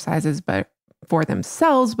and exercises, but for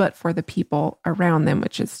themselves, but for the people around them,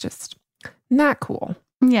 which is just not cool.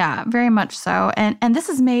 Yeah, very much so. And this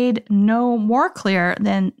is made no more clear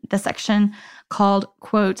than the section called,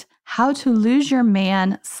 quote, "How to Lose Your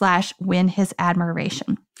Man / Win His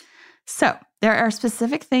Admiration." So there are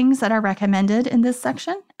specific things that are recommended in this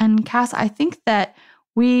section. And Cass, I think that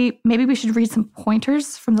we should read some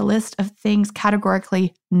pointers from the list of things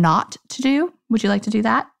categorically not to do. Would you like to do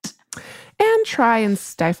that? And try and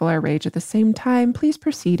stifle our rage at the same time. Please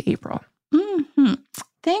proceed, April. Mm-hmm.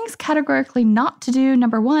 Things categorically not to do.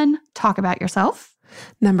 Number 1, talk about yourself.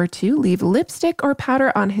 Number 2, leave lipstick or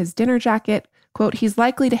powder on his dinner jacket. Quote, "He's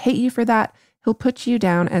likely to hate you for that. He'll put you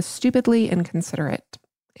down as stupidly inconsiderate."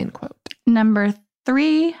 End quote. Number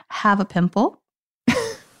 3, have a pimple.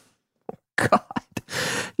 God.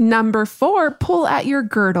 Number 4, pull at your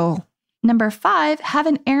girdle. Number 5, have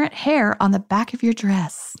an errant hair on the back of your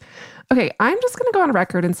dress. Okay, I'm just going to go on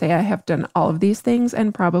record and say I have done all of these things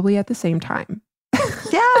and probably at the same time.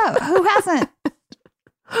 Yeah, who hasn't?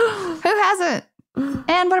 Who hasn't?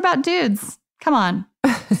 And what about dudes? Come on.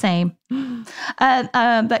 Same.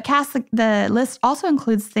 But Cass, the list also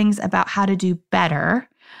includes things about how to do better.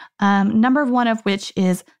 Number 1 of which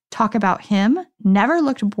is talk about him, never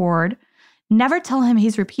looked bored, never tell him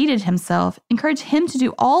he's repeated himself, encourage him to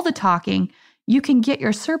do all the talking. You can get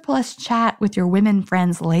your surplus chat with your women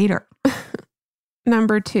friends later.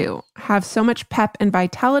 Number 2, have so much pep and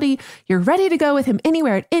vitality, you're ready to go with him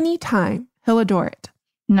anywhere at any time. He'll adore it.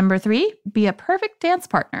 Number 3, be a perfect dance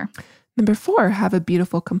partner. Number 4, have a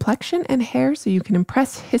beautiful complexion and hair so you can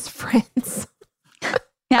impress his friends.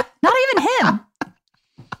 Yeah, not even him.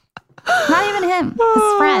 Not even him.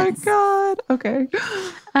 His friends. Oh my God. Okay.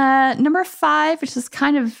 Number 5, which is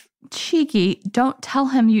kind of cheeky, don't tell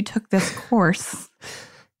him you took this course.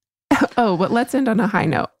 Oh, but let's end on a high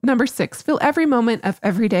note. Number 6, feel every moment of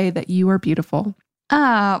every day that you are beautiful.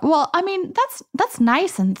 Well, I mean, that's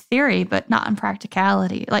nice in theory, but not in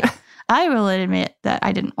practicality. Like, I will admit that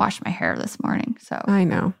I didn't wash my hair this morning, so. I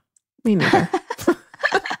know. Me neither.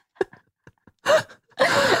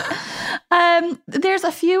 There's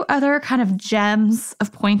a few other kind of gems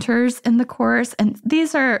of pointers in the course, and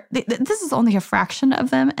this is only a fraction of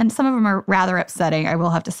them, and some of them are rather upsetting, I will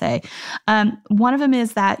have to say. One of them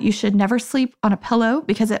is that you should never sleep on a pillow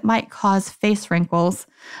because it might cause face wrinkles.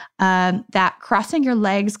 That crossing your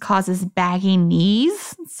legs causes baggy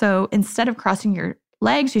knees, so instead of crossing your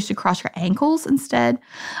legs, you should cross your ankles instead.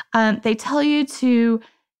 They tell you to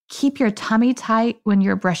keep your tummy tight when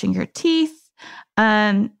you're brushing your teeth.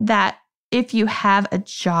 That if you have a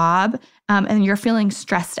job and you're feeling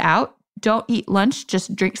stressed out, don't eat lunch,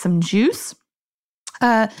 just drink some juice.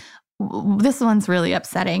 This one's really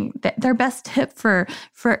upsetting. Their best tip for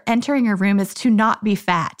entering a room is to not be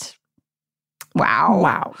fat.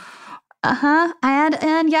 Wow.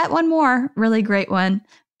 And yet one more really great one.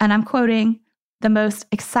 And I'm quoting, "The most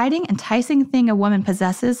exciting, enticing thing a woman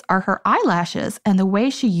possesses are her eyelashes and the way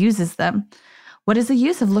she uses them. What is the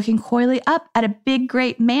use of looking coyly up at a big,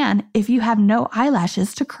 great man if you have no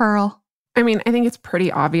eyelashes to curl?" I mean, I think it's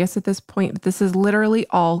pretty obvious at this point that this is literally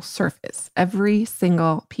all surface. Every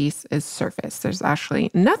single piece is surface. There's actually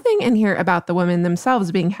nothing in here about the women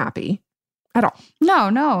themselves being happy at all. No.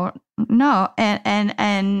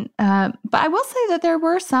 And but I will say that there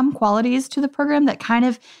were some qualities to the program that kind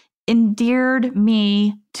of endeared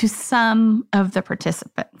me to some of the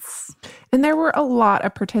participants. And there were a lot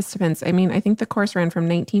of participants. I mean, I think the course ran from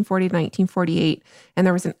 1940 to 1948, and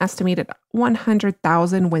there was an estimated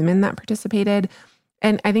 100,000 women that participated.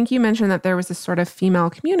 And I think you mentioned that there was this sort of female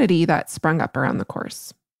community that sprung up around the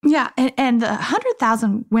course. Yeah, and the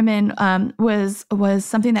 100,000 women was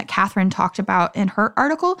something that Catherine talked about in her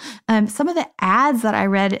article. Some of the ads that I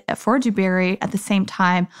read for Dewberry at the same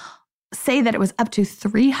time say that it was up to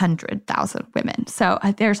 300,000 women. So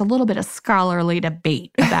there's a little bit of scholarly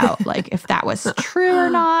debate about like if that was true or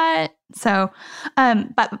not. So,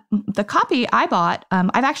 but the copy I bought,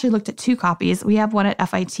 I've actually looked at 2 copies. We have one at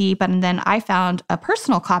FIT, but then I found a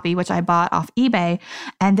personal copy, which I bought off eBay.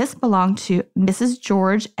 And this belonged to Mrs.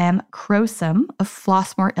 George M. Crosum of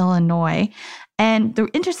Flossmoor, Illinois. And the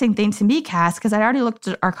interesting thing to me, Cass, because I already looked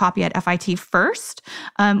at our copy at FIT first,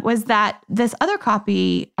 was that this other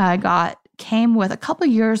copy I got came with a couple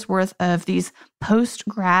years worth of these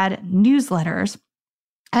post-grad newsletters.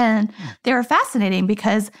 And they were fascinating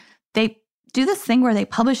because they do this thing where they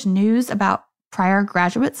publish news about prior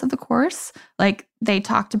graduates of the course. Like they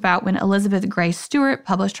talked about when Elizabeth Gray Stewart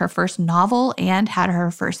published her first novel and had her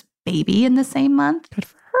first baby in the same month. Good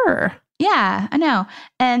for her. Yeah, I know.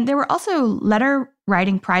 And there were also letter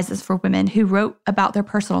writing prizes for women who wrote about their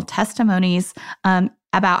personal testimonies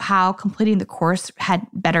about how completing the course had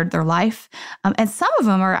bettered their life. And some of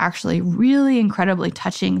them are actually really incredibly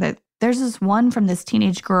touching. That there's this one from this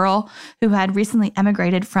teenage girl who had recently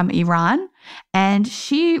emigrated from Iran. And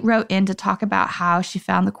she wrote in to talk about how she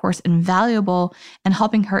found the course invaluable in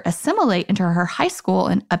helping her assimilate into her high school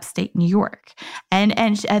in upstate New York.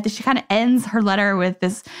 And she kind of ends her letter with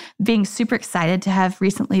this being super excited to have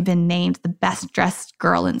recently been named the best dressed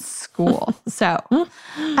girl in school. So,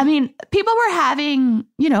 I mean, people were having,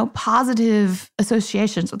 positive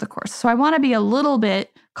associations with the course. So I want to be a little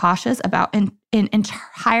bit cautious about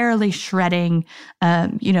entirely shredding,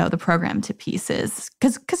 the program to pieces.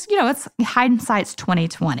 Because it's hindsight's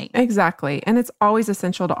 2020. Exactly. And it's always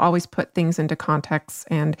essential to always put things into context.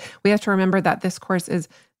 And we have to remember that this course is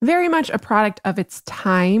very much a product of its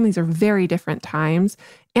time. These are very different times.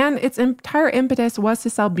 And its entire impetus was to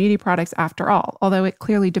sell beauty products after all, although it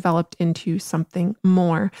clearly developed into something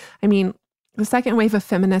more. I mean, the second wave of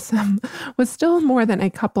feminism was still more than a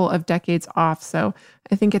couple of decades off. So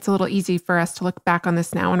I think it's a little easy for us to look back on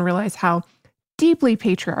this now and realize how deeply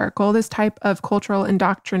patriarchal this type of cultural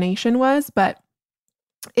indoctrination was, but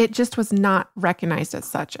it just was not recognized as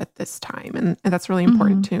such at this time. And that's really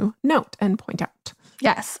important to note and point out.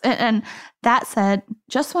 Yes. And that said,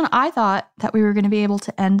 just when I thought that we were going to be able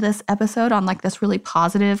to end this episode on like this really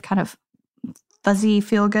positive kind of fuzzy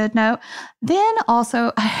feel-good note. Then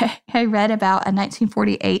also, I read about a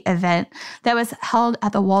 1948 event that was held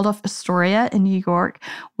at the Waldorf Astoria in New York,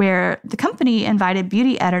 where the company invited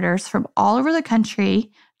beauty editors from all over the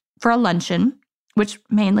country for a luncheon, which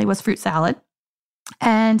mainly was fruit salad.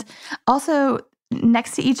 And also,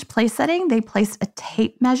 next to each place setting, they placed a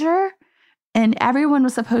tape measure, and everyone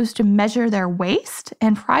was supposed to measure their waist,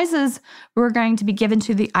 and prizes were going to be given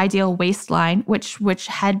to the ideal waistline, which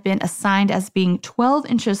had been assigned as being 12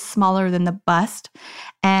 inches smaller than the bust.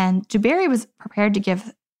 And DuBarry was prepared to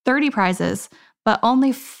give 30 prizes, but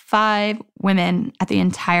only 5 women at the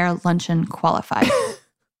entire luncheon qualified.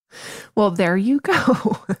 Well, there you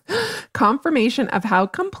go. Confirmation of how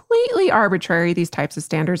completely arbitrary these types of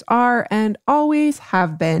standards are and always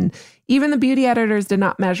have been. Even the beauty editors did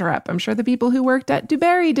not measure up. I'm sure the people who worked at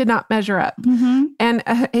DuBarry did not measure up. Mm-hmm. And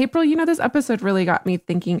April, this episode really got me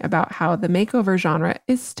thinking about how the makeover genre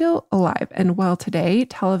is still alive and well today.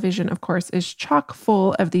 Television, of course, is chock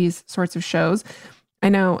full of these sorts of shows. I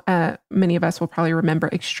know many of us will probably remember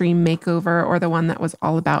Extreme Makeover, or the one that was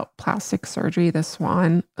all about plastic surgery, The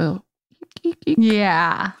Swan. Oh,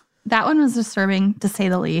 yeah. That one was disturbing, to say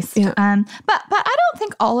the least. Yeah. But I don't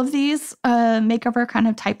think all of these makeover kind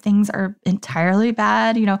of type things are entirely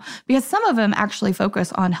bad, because some of them actually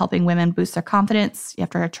focus on helping women boost their confidence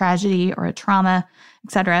after a tragedy or a trauma,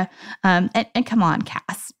 etc. And come on,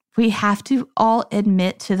 Cass. We have to all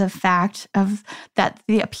admit to the fact of that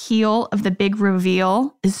the appeal of the big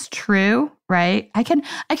reveal is true, right? I can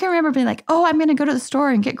remember being like, "Oh, I'm going to go to the store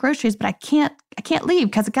and get groceries, but I can't leave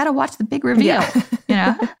because I got to watch the big reveal."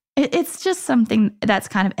 Yeah. It's just something that's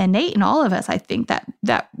kind of innate in all of us. I think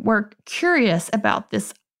that we're curious about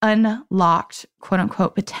this unlocked, quote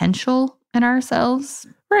unquote, potential in ourselves.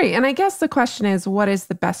 Right. And I guess the question is, what is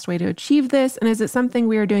the best way to achieve this? And is it something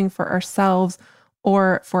we are doing for ourselves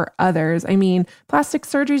or for others? I mean, plastic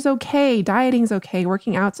surgery's okay, dieting's okay,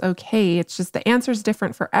 working out's okay. It's just the answer's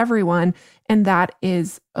different for everyone, and that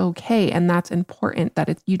is okay. And that's important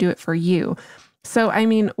that you do it for you. So, I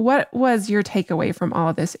mean, what was your takeaway from all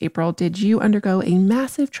of this, April? Did you undergo a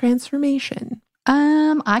massive transformation?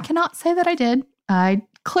 I cannot say that I did. I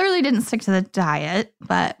clearly didn't stick to the diet,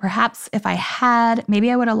 but perhaps if I had,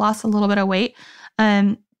 maybe I would have lost a little bit of weight.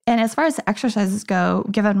 And as far as the exercises go,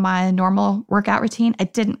 given my normal workout routine, I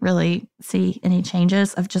didn't really see any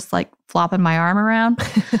changes of just like flopping my arm around.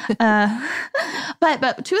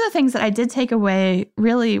 But two of the things that I did take away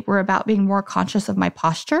really were about being more conscious of my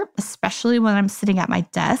posture, especially when I'm sitting at my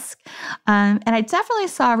desk. And I definitely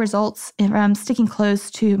saw results from sticking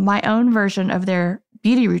close to my own version of their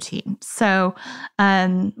beauty routine. So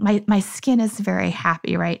my skin is very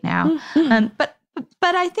happy right now. Mm-hmm.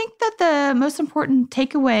 But I think that the most important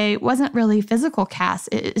takeaway wasn't really physical, Cass.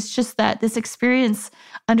 It's just that this experience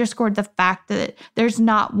underscored the fact that there's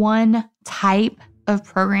not one type of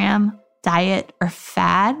program, diet, or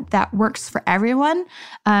fad that works for everyone.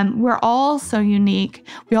 We're all so unique.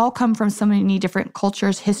 We all come from so many different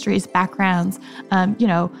cultures, histories, backgrounds.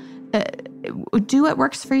 Do what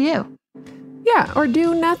works for you. Yeah, or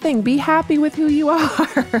do nothing. Be happy with who you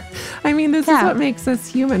are. I mean, this is what makes us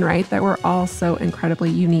human, right? That we're all so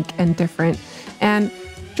incredibly unique and different. And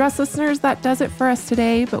Dress listeners, that does it for us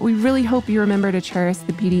today, but we really hope you remember to cherish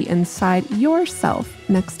the beauty inside yourself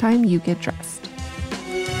next time you get dressed.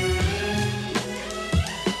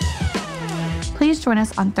 Please join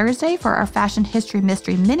us on Thursday for our Fashion History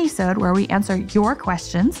Mystery Minisode, where we answer your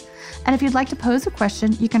questions. And if you'd like to pose a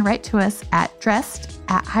question, you can write to us at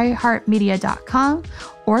dressed@iheartmedia.com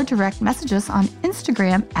or direct message us on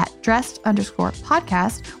Instagram at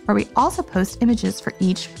dressed_podcast, where we also post images for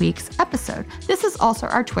each week's episode. This is also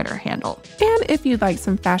our Twitter handle. And if you'd like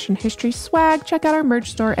some fashion history swag, check out our merch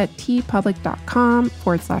store at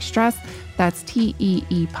teepublic.com/dressed. That's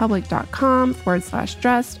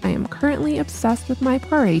teepublic.com/dressed. I am currently obsessed with my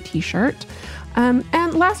Poiré t-shirt.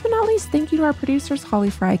 And last but not least, thank you to our producers, Holly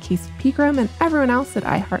Fry, Casey Pegram, and everyone else at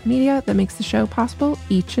iHeartMedia that makes the show possible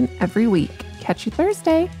each and every week. Catch you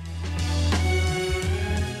Thursday.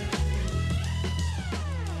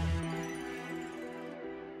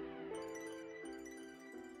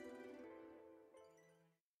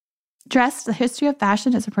 Dressed, the History of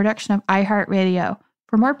Fashion is a production of iHeartRadio.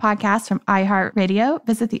 For more podcasts from iHeartRadio,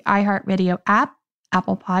 visit the iHeartRadio app,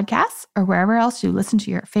 Apple Podcasts, or wherever else you listen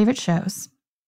to your favorite shows.